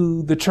something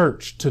to the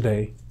church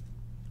today.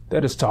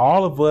 That is to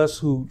all of us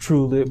who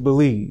truly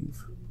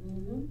believe.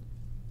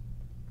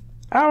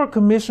 Our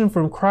commission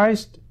from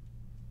Christ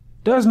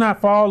does not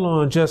fall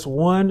on just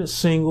one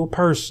single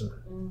person.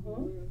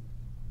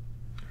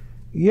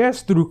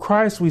 Yes, through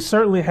Christ, we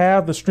certainly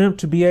have the strength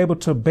to be able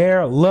to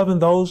bear loving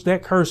those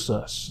that curse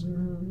us,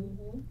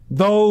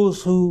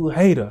 those who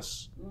hate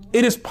us.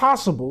 It is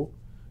possible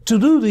to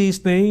do these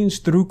things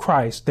through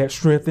Christ that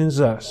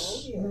strengthens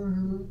us.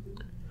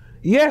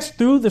 Yes,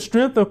 through the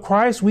strength of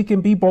Christ, we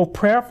can be both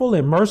prayerful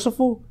and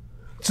merciful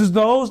to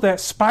those that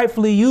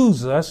spitefully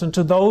use us and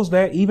to those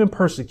that even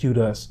persecute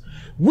us.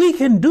 We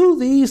can do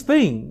these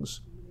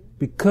things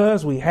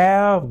because we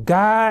have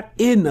God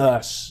in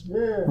us.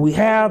 We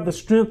have the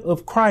strength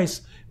of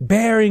Christ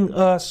bearing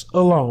us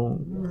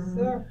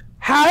along.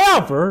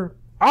 However,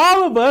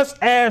 all of us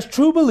as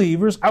true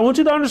believers, I want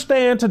you to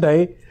understand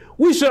today,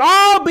 we should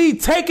all be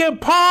taking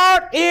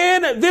part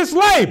in this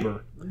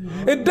labor.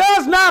 It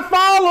does not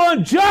fall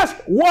on just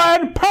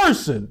one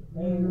person.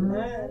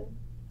 Amen.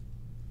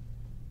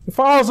 It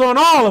falls on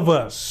all of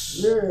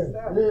us.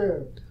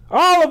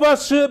 All of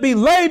us should be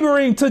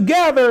laboring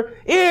together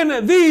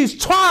in these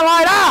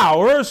twilight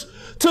hours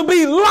to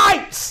be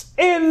lights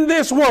in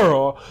this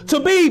world, to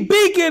be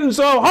beacons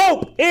of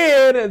hope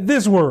in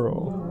this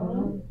world.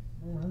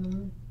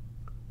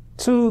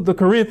 To the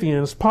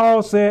Corinthians,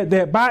 Paul said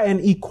that by an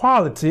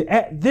equality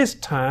at this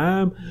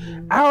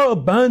time, our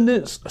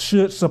abundance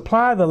should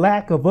supply the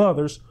lack of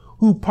others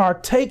who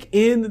partake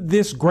in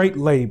this great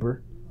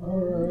labor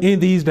in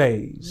these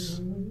days,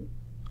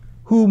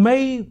 who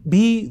may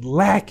be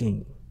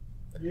lacking.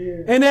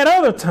 And at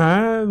other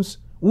times,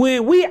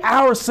 when we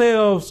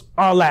ourselves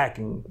are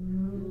lacking,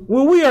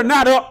 when we are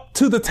not up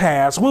to the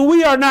task, when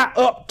we are not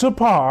up to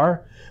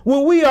par,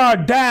 when we are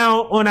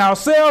down on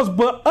ourselves,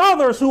 but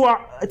others who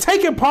are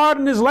taking part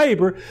in this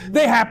labor,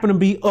 they happen to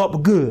be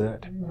up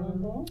good.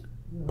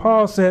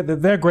 Paul said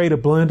that their great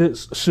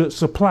abundance should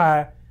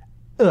supply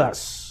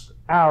us,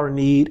 our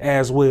need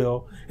as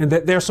well, and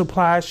that their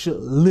supply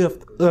should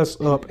lift us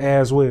up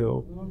as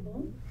well.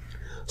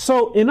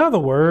 So, in other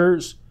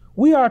words,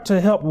 we are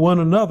to help one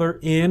another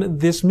in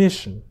this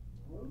mission.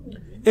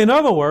 In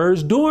other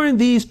words, during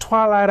these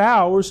twilight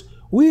hours,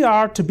 we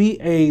are to be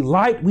a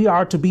light, we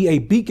are to be a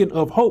beacon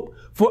of hope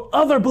for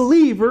other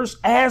believers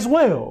as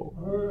well.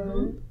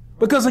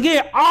 Because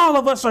again, all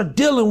of us are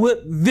dealing with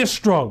this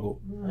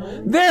struggle.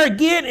 There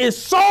again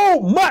is so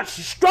much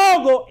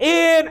struggle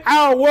in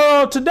our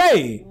world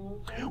today,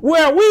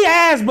 where we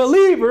as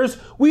believers,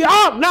 we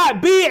ought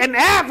not be an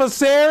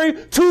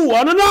adversary to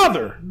one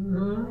another.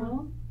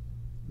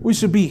 We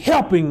should be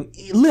helping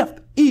lift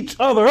each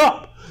other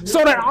up,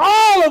 so that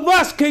all of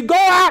us can go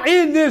out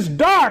in this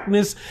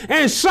darkness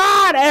and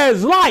shine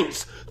as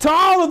lights to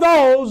all of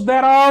those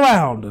that are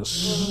around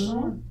us.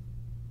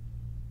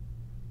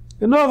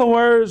 In other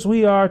words,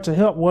 we are to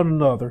help one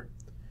another.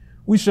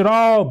 We should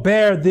all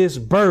bear this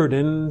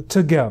burden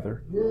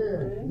together,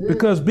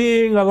 because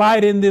being a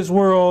light in this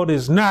world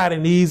is not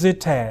an easy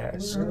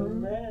task.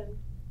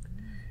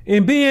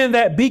 And being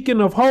that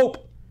beacon of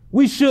hope,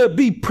 we should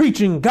be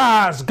preaching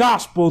God's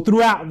gospel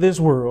throughout this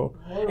world.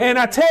 And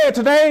I tell you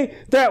today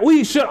that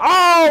we should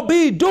all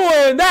be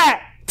doing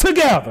that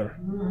together,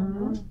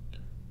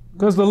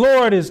 because the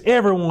Lord is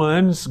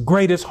everyone's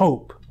greatest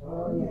hope.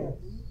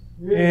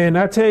 And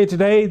I tell you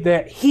today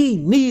that he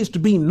needs to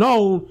be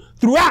known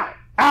throughout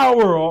our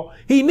world.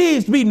 He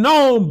needs to be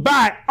known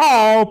by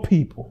all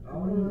people.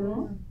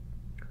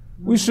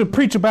 We should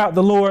preach about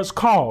the Lord's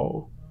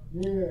call.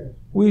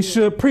 We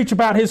should preach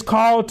about his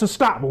call to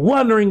stop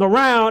wandering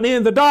around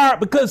in the dark,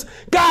 because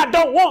God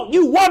don't want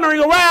you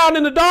wandering around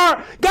in the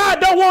dark. God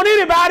don't want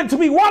anybody to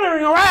be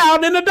wandering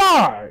around in the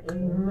dark.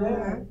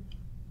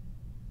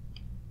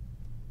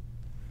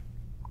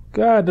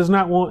 God does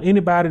not want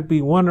anybody to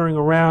be wandering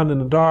around in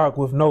the dark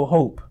with no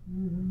hope.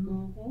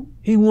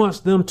 He wants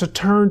them to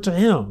turn to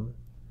him.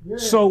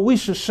 So we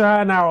should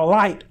shine our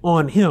light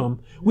on him.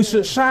 We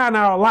should shine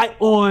our light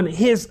on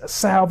his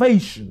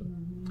salvation.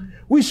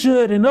 We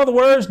should, in other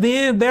words,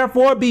 then,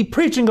 therefore, be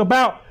preaching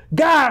about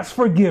God's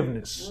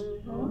forgiveness.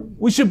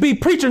 We should be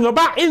preaching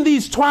about, in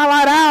these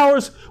twilight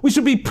hours, we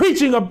should be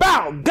preaching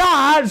about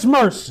God's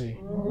mercy.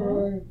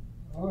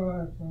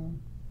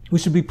 We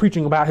should be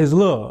preaching about his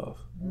love.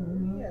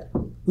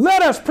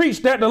 Let us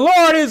preach that the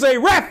Lord is a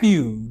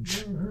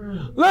refuge.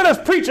 Let us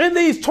preach in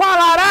these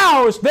twilight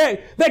hours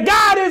that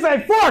God is a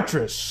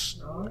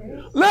fortress.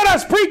 Let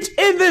us preach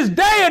in this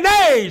day and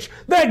age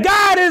that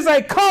God is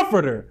a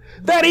comforter,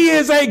 that he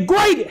is a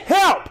great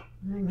help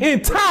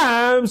in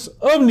times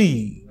of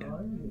need.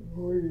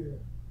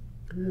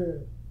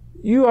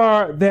 You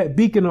are that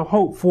beacon of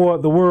hope for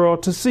the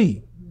world to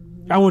see.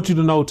 I want you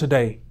to know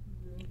today.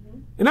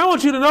 And I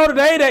want you to know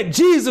today that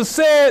Jesus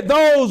said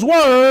those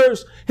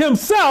words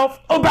himself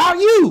about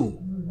you.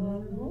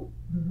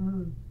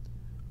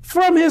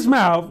 From his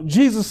mouth,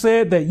 Jesus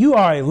said that you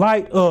are a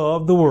light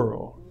of the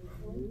world.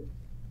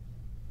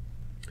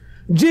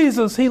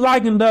 Jesus, he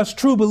likened us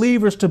true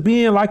believers to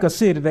being like a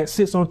city that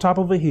sits on top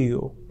of a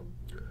hill,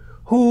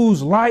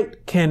 whose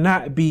light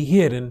cannot be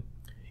hidden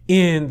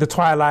in the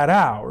twilight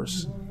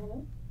hours.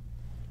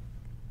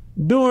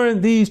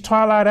 During these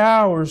twilight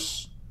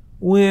hours,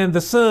 when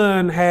the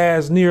sun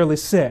has nearly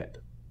set,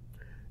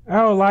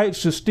 our light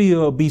should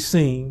still be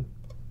seen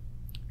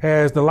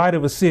as the light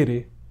of a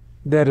city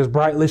that is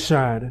brightly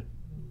shining.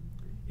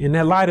 In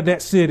that light of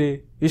that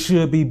city, it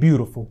should be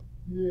beautiful,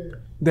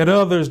 that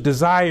others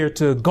desire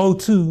to go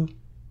to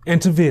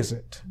and to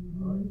visit.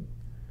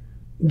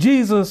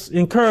 Jesus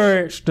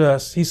encouraged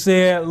us. He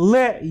said,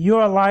 let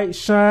your light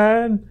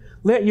shine.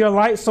 Let your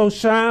light so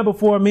shine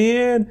before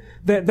men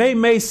that they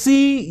may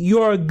see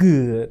your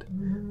good,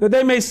 that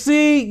they may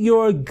see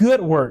your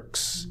good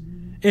works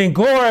and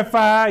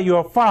glorify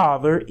your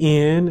Father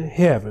in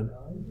heaven.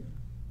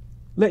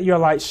 Let your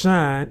light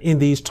shine in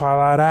these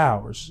twilight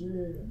hours.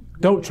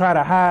 Don't try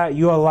to hide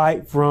your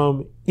light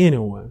from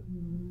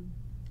anyone.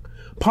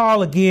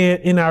 Paul,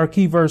 again, in our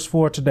key verse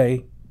for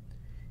today,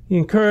 he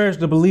encouraged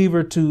the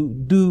believer to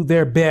do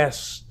their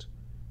best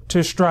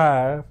to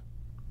strive,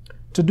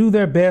 to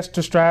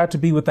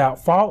be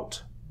without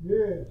fault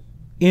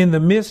in the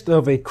midst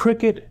of a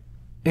crooked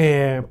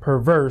and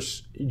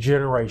perverse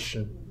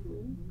generation.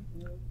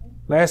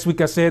 Last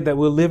week I said that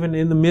we're living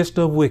in the midst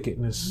of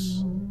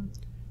wickedness.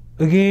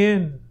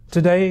 Again,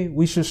 today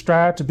we should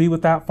strive to be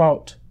without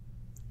fault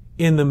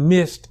in the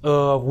midst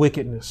of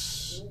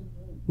wickedness.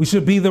 We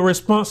should be the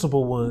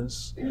responsible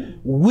ones.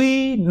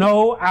 We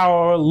know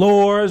our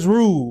Lord's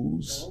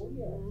rules,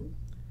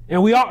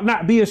 and we ought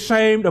not be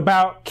ashamed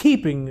about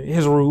keeping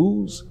his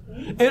rules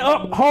and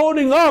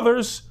upholding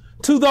others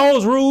to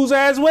those rules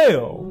as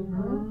well.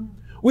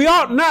 We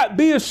ought not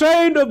be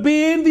ashamed of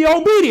being the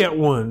obedient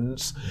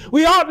ones.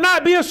 We ought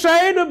not be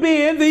ashamed of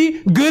being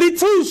the goody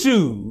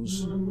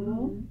two-shoes.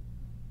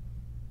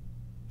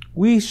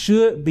 We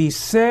should be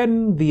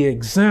setting the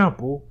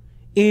example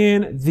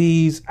in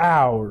these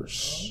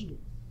hours.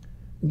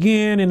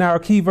 Again, in our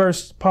key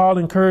verse, Paul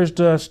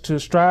encouraged us to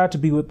strive to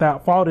be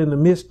without fault in the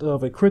midst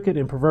of a crooked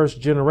and perverse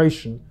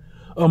generation,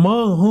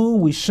 among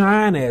whom we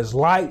shine as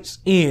lights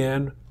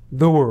in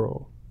the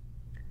world.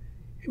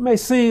 It may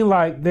seem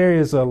like there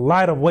is a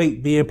lighter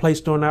weight being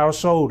placed on our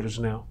shoulders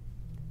now,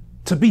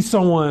 to be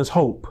someone's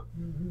hope,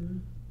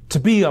 to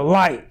be a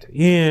light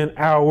in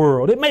our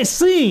world. It may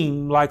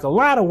seem like a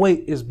lot of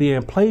weight is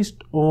being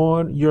placed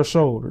on your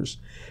shoulders.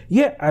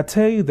 Yet I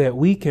tell you that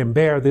we can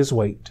bear this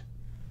weight.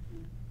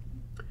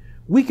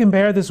 We can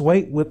bear this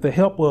weight with the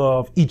help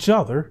of each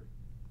other,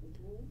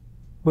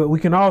 but we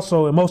can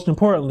also, and most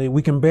importantly,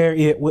 we can bear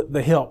it with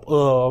the help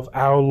of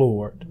our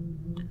Lord.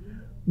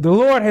 The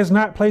Lord has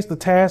not placed the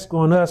task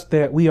on us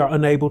that we are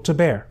unable to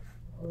bear.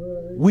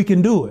 We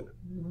can do it.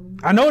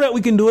 I know that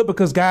we can do it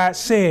because God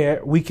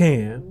said we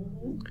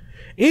can.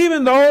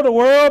 Even though the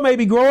world may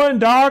be growing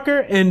darker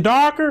and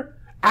darker,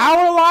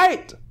 our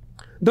light,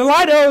 the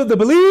light of the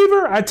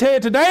believer, I tell you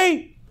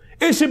today,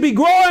 it should be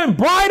growing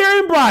brighter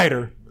and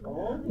brighter.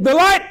 The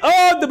light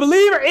of the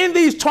believer in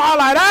these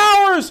twilight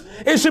hours,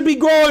 it should be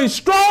growing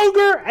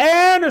stronger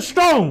and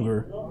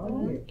stronger.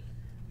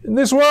 In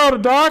this world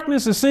of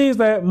darkness, it seems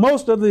that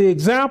most of the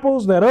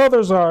examples that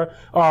others are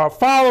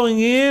following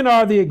in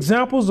are the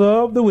examples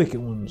of the wicked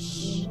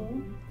ones.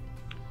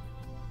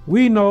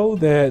 We know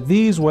that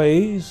these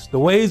ways, the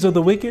ways of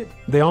the wicked,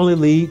 they only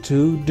lead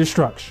to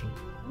destruction.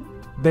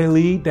 They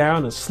lead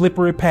down a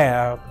slippery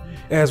path,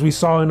 as we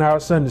saw in our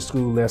Sunday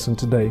school lesson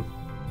today.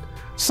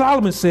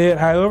 Solomon said,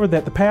 however,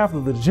 that the path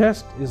of the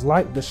just is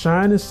like the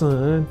shining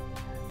sun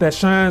that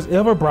shines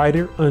ever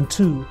brighter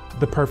unto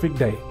the perfect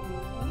day.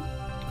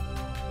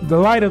 The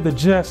light of the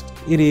just,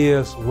 it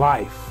is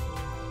life.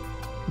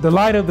 The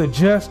light of the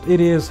just,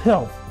 it is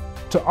health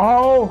to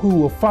all who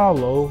will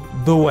follow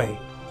the way.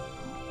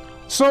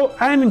 So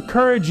I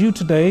encourage you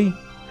today,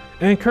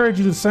 I encourage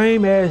you the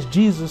same as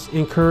Jesus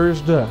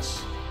encouraged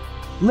us.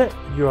 Let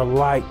your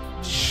light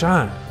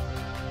shine.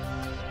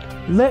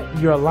 Let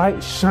your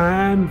light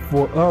shine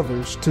for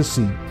others to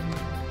see.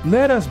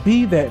 Let us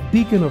be that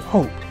beacon of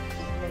hope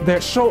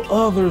that show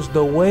others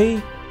the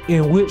way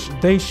in which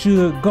they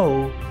should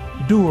go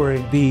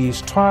during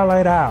these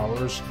twilight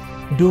hours,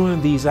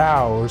 during these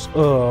hours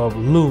of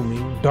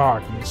looming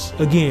darkness.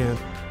 Again,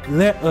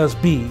 let us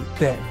be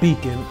that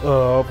beacon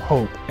of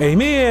hope.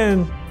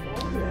 Amen.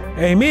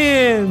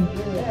 Amen.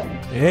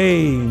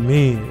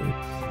 Amen.